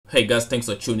Hey guys, thanks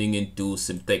for tuning into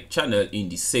CMTEQ channel in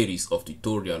the series of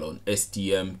tutorial on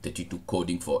STM32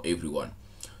 coding for everyone.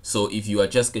 So if you are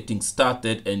just getting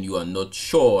started and you are not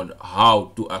sure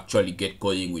how to actually get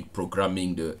going with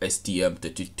programming the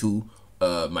STM32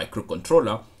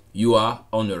 microcontroller, you are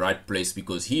on the right place,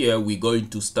 because here we're going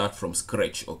to start from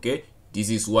scratch. Okay, this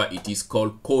is why it is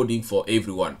called coding for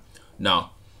everyone.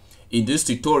 Now in this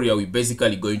tutorial, we're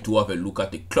basically going to have a look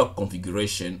at the clock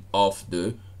configuration of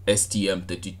the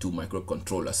STM32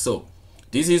 microcontroller. So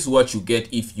this is what you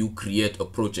get if you create a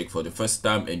project for the first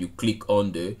time and you click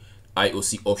on the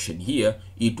IOC option here.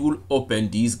 It will open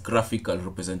this graphical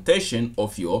representation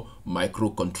of your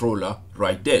microcontroller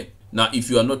right there. Now, if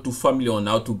you are not too familiar on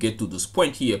how to get to this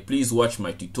point here, please watch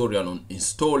my tutorial on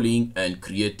installing and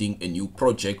creating a new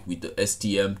project with the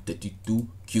STM32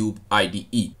 Cube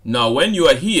IDE. Now, when you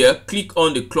are here, click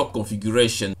on the clock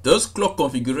configuration. This clock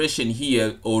configuration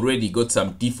here already got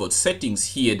some default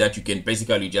settings here that you can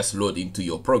basically just load into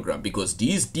your program, because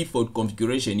this default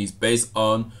configuration is based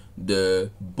on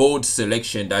the board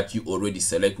selection that you already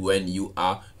select when you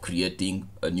are creating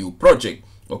a new project.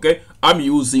 Okay, I'm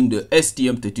using the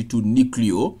STM32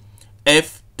 Nucleo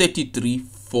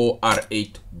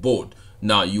F334R8 board.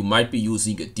 Now you might be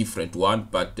using a different one,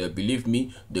 but believe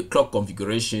me, the clock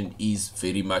configuration is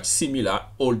very much similar,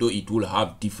 although it will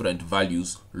have different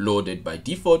values loaded by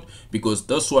default, because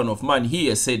this one of mine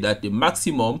here said that the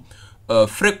maximum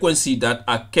frequency that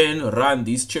I can run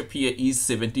this chip here is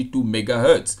 72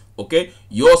 megahertz. Okay,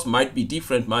 yours might be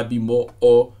different, might be more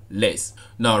or less.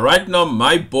 Now right now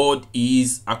my board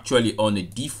is actually on a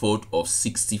default of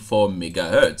 64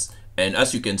 megahertz, and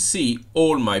as you can see,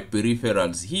 all my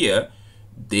peripherals here,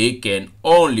 they can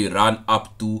only run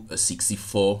up to a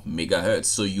 64 megahertz.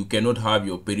 So you cannot have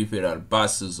your peripheral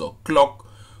buses or clock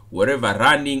wherever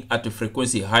running at a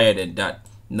frequency higher than that.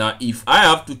 Now if I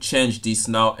have to change this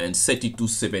now and set it to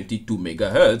 72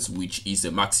 megahertz, which is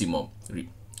a maximum,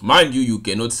 mind you, you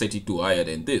cannot set it to higher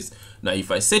than this. Now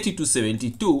if I set it to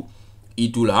 72,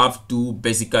 it will have to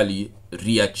basically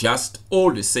readjust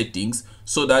all the settings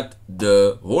so that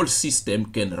the whole system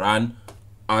can run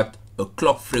at a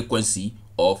clock frequency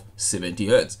of 70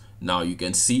 hertz. Now you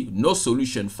can see no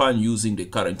solution found using the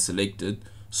current selected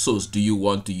source. Do you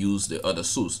want to use the other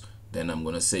source? Then I'm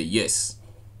going to say yes.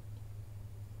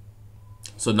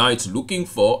 So now it's looking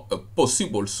for a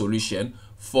possible solution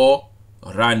for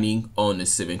running on a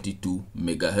 72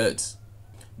 megahertz.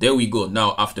 There we go.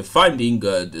 Now after finding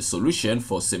the solution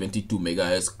for 72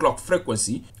 megahertz clock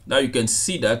frequency, now you can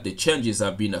see that the changes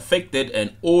have been affected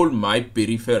and all my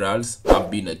peripherals have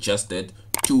been adjusted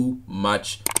to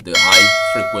match the high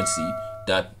frequency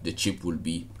that the chip will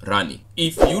be running.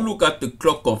 If you look at the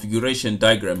clock configuration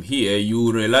diagram here,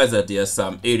 you realize that there's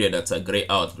some area that's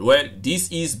grayed out. Well, this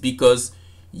is because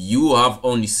you have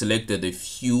only selected a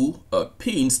few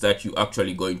pins that you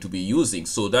actually going to be using.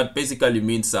 So that basically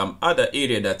means some other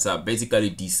area that's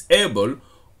basically disabled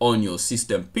on your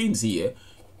system pins here,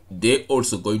 they're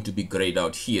also going to be grayed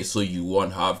out here, so you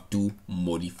won't have to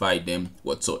modify them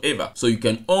whatsoever. So you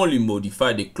can only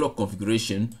modify the clock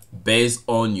configuration based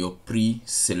on your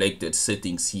pre-selected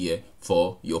settings here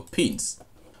for your pins.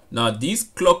 Now this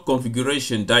clock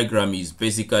configuration diagram is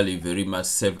basically very much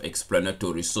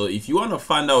self-explanatory. So if you want to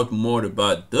find out more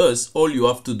about this, all you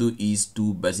have to do is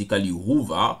to basically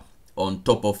hover on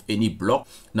top of any block.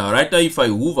 Now right now, if I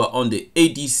hover on the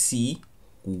ADC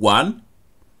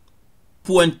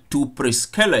 1.2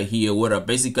 prescaler here, where I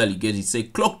basically get it say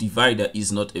clock divider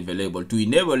is not available. To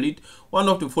enable it, one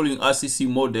of the following RCC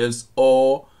models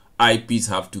or IPs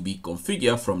have to be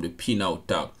configured from the pinout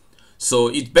tab. So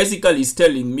it basically is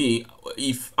telling me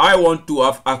if I want to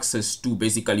have access to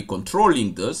basically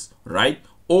controlling this, right?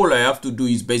 All I have to do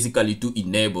is basically to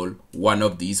enable one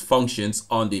of these functions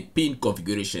on the pin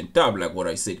configuration tab, like what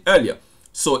I said earlier.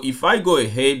 So if I go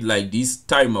ahead like this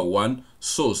timer one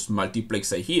source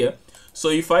multiplexer here, so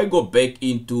if I go back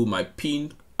into my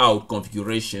pin out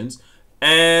configurations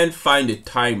and find the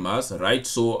timers, right?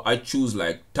 So I choose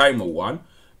like timer one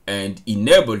and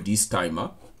enable this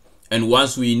timer. And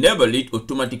once we enable it,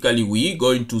 automatically we're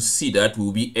going to see that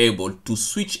we'll be able to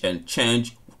switch and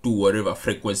change to whatever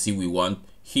frequency we want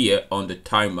here on the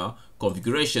timer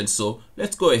configuration. So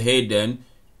let's go ahead and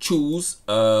choose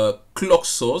a clock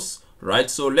source,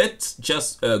 right? So let's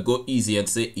just go easy and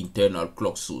say internal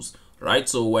clock source, right?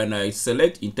 So when I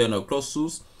select internal clock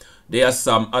source, there are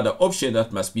some other options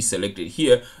that must be selected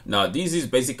here. Now this is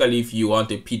basically if you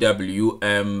want a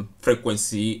PWM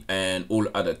frequency and all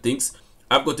other things.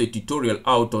 I've got a tutorial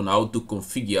out on how to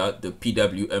configure the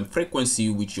PWM frequency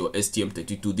with your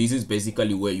STM32. This is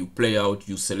basically where you play out,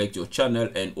 you select your channel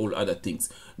and all other things.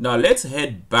 Now let's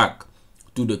head back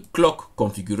to the clock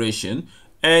configuration,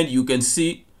 and you can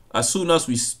see as soon as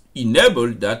we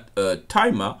enable that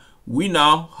timer, we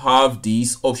now have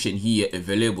this option here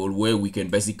available where we can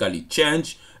basically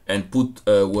change and put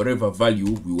whatever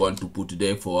value we want to put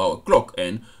there for our clock.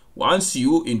 And once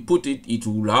you input it, it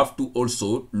will have to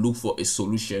also look for a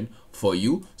solution for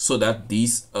you so that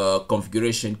this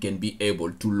configuration can be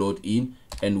able to load in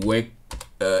and work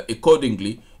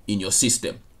accordingly in your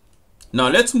system. Now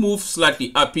let's move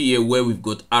slightly up here where we've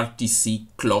got RTC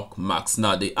Clock Max.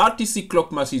 Now the RTC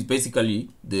Clock Max is basically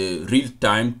the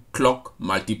real-time clock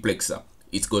multiplexer.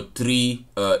 It's got three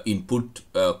input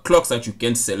clocks that you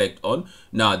can select on.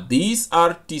 Now this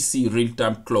RTC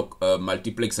real-time clock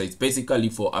multiplexer is basically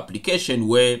for application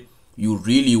where you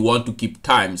really want to keep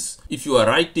times. If you are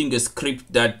writing a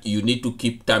script that you need to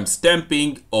keep time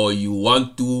stamping, or you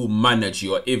want to manage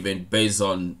your event based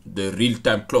on the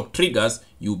real-time clock triggers,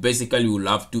 you basically will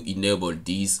have to enable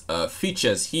these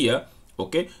features here.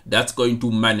 Okay, that's going to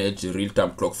manage the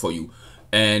real-time clock for you.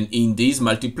 And in this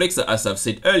multiplexer, as I've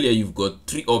said earlier, you've got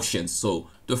three options. So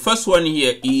the first one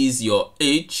here is your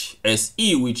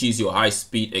HSE, which is your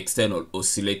high-speed external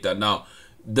oscillator. Now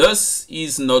this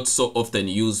is not so often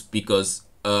used because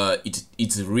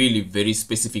it's really very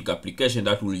specific application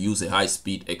that will use a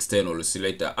high-speed external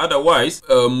oscillator. Otherwise,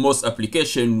 most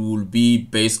application will be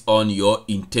based on your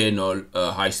internal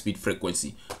high-speed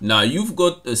frequency. Now you've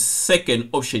got a second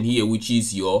option here, which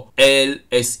is your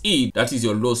LSE. That is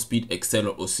your low-speed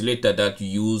external oscillator that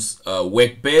you use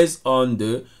work based on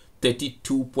the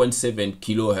 32.7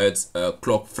 kilohertz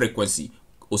clock frequency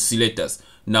oscillators.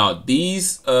 Now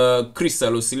these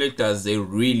crystal oscillators, they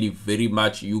really very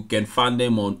much, you can find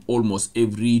them on almost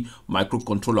every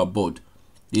microcontroller board.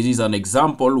 This is an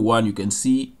example one. You can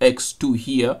see X2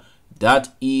 here. That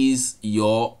is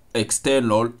your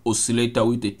external oscillator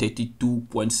with a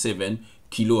 32.7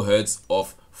 kilohertz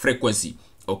of frequency.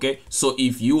 Okay, so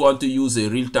if you want to use a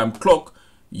real-time clock,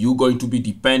 you're going to be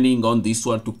depending on this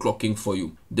one to clocking for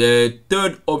you. The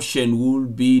third option will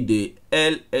be the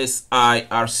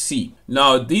LSIRC.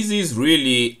 Now this is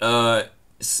really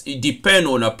it depends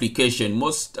on application.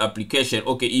 Most application,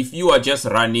 okay, if you are just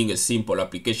running a simple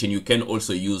application, you can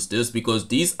also use this, because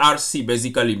this RC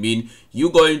basically mean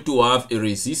you're going to have a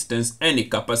resistance and a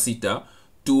capacitor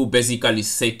to basically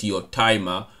set your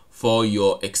timer for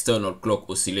your external clock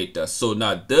oscillator. So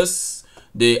now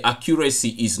the accuracy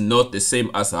is not the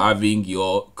same as having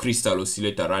your crystal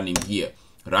oscillator running here,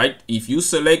 right? If you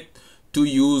select to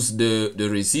use the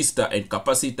resistor and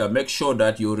capacitor, make sure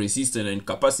that your resistor and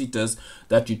capacitors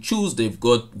that you choose, they've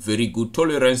got very good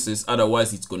tolerances.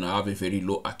 Otherwise it's going to have a very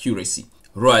low accuracy.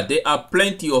 Right, there are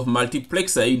plenty of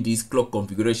multiplexer in this clock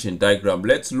configuration diagram.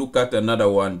 Let's look at another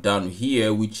one down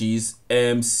here, which is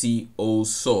MCO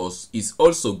source. It's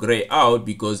also gray out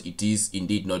because it is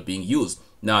indeed not being used.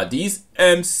 Now this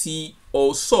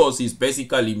MCO source is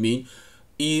basically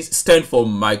stand for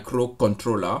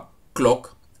microcontroller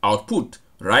clock output,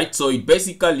 right? So it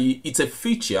basically, it's a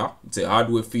feature, it's a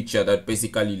hardware feature that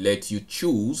basically lets you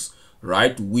choose,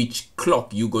 right, which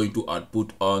clock you're going to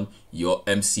output on your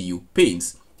MCU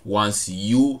pins once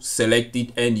you select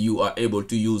it and you are able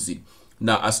to use it.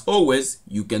 Now as always,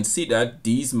 you can see that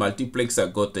these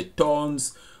multiplexer got a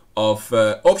tons of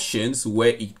options where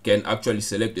it can actually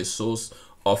select the source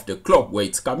of the clock, where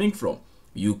it's coming from.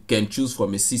 You can choose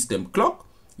from a system clock,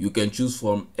 you can choose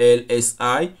from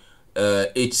LSI,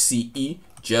 HCE,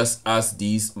 just as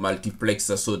these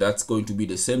multiplexer. So that's going to be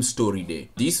the same story there.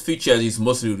 This feature is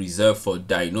mostly reserved for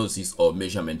diagnosis or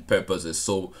measurement purposes.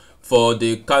 So for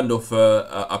the kind of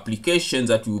applications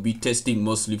that we will be testing,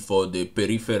 mostly for the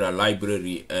peripheral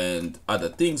library and other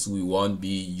things, we won't be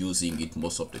using it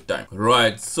most of the time.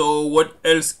 Right, so what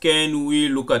else can we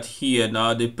look at here?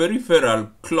 Now the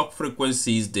peripheral clock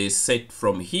frequencies, they set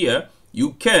from here.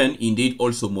 You can indeed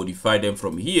also modify them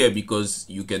from here, because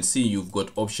you can see you've got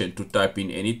option to type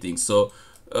in anything. So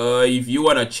if you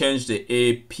want to change the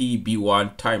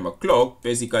APB1 timer clock,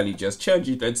 basically just change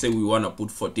it. Let's say we want to put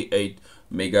 48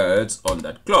 megahertz on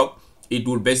that clock. It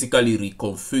will basically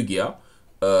reconfigure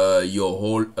your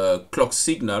whole clock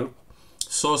signal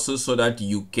sources so that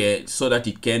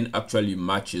it can actually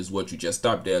matches what you just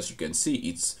tapped there. As you can see,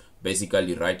 it's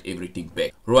basically write everything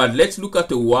back. Right, let's look at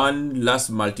the one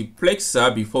last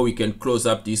multiplexer before we can close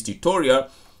up this tutorial.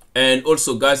 And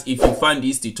also guys, if you find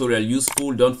this tutorial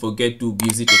useful, don't forget to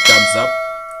give it a thumbs up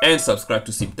and subscribe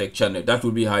to CMTEQ channel. That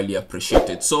will be highly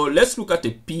appreciated. So let's look at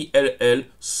the PLL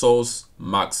source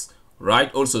max.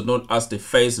 right? Also known as the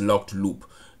phase locked loop.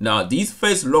 Now, this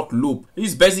phase locked loop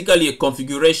is basically a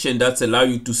configuration that allows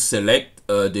you to select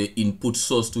the input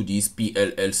source to this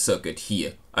PLL circuit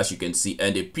here, as you can see.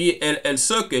 And the PLL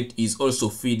circuit is also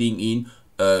feeding in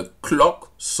a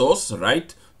clock source,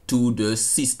 right, to the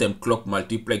system clock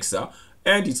multiplexer,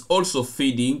 and it's also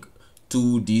feeding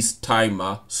to this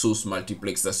timer source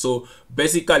multiplexer. So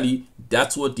basically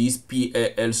that's what this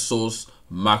PLL source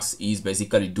max is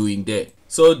basically doing there.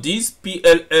 So this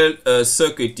PLL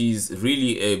circuit is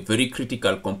really a very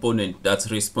critical component that's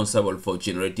responsible for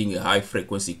generating a high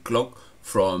frequency clock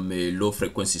from a low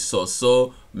frequency source.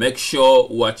 So make sure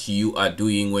what you are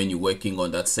doing when you're working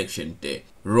on that section there.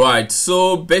 Right,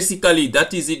 so basically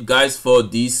that is it, guys, for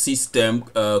these system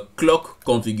clock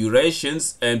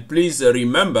configurations. And please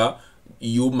remember,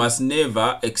 you must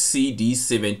never exceed these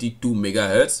 72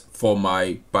 megahertz. For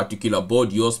my particular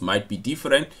board, yours might be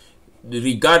different.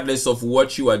 Regardless of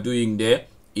what you are doing there,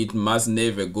 it must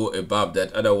never go above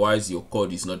that, otherwise your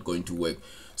code is not going to work.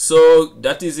 So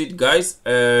that is it, guys,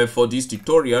 for this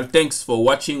tutorial. Thanks for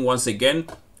watching once again,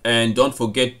 and don't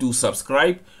forget to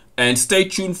subscribe and stay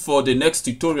tuned for the next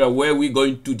tutorial where we're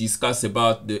going to discuss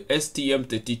about the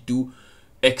STM32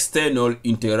 external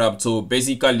interrupt. So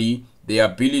basically the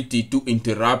ability to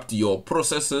interrupt your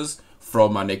processes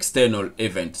from an external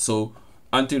event. So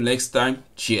until next time,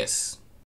 cheers.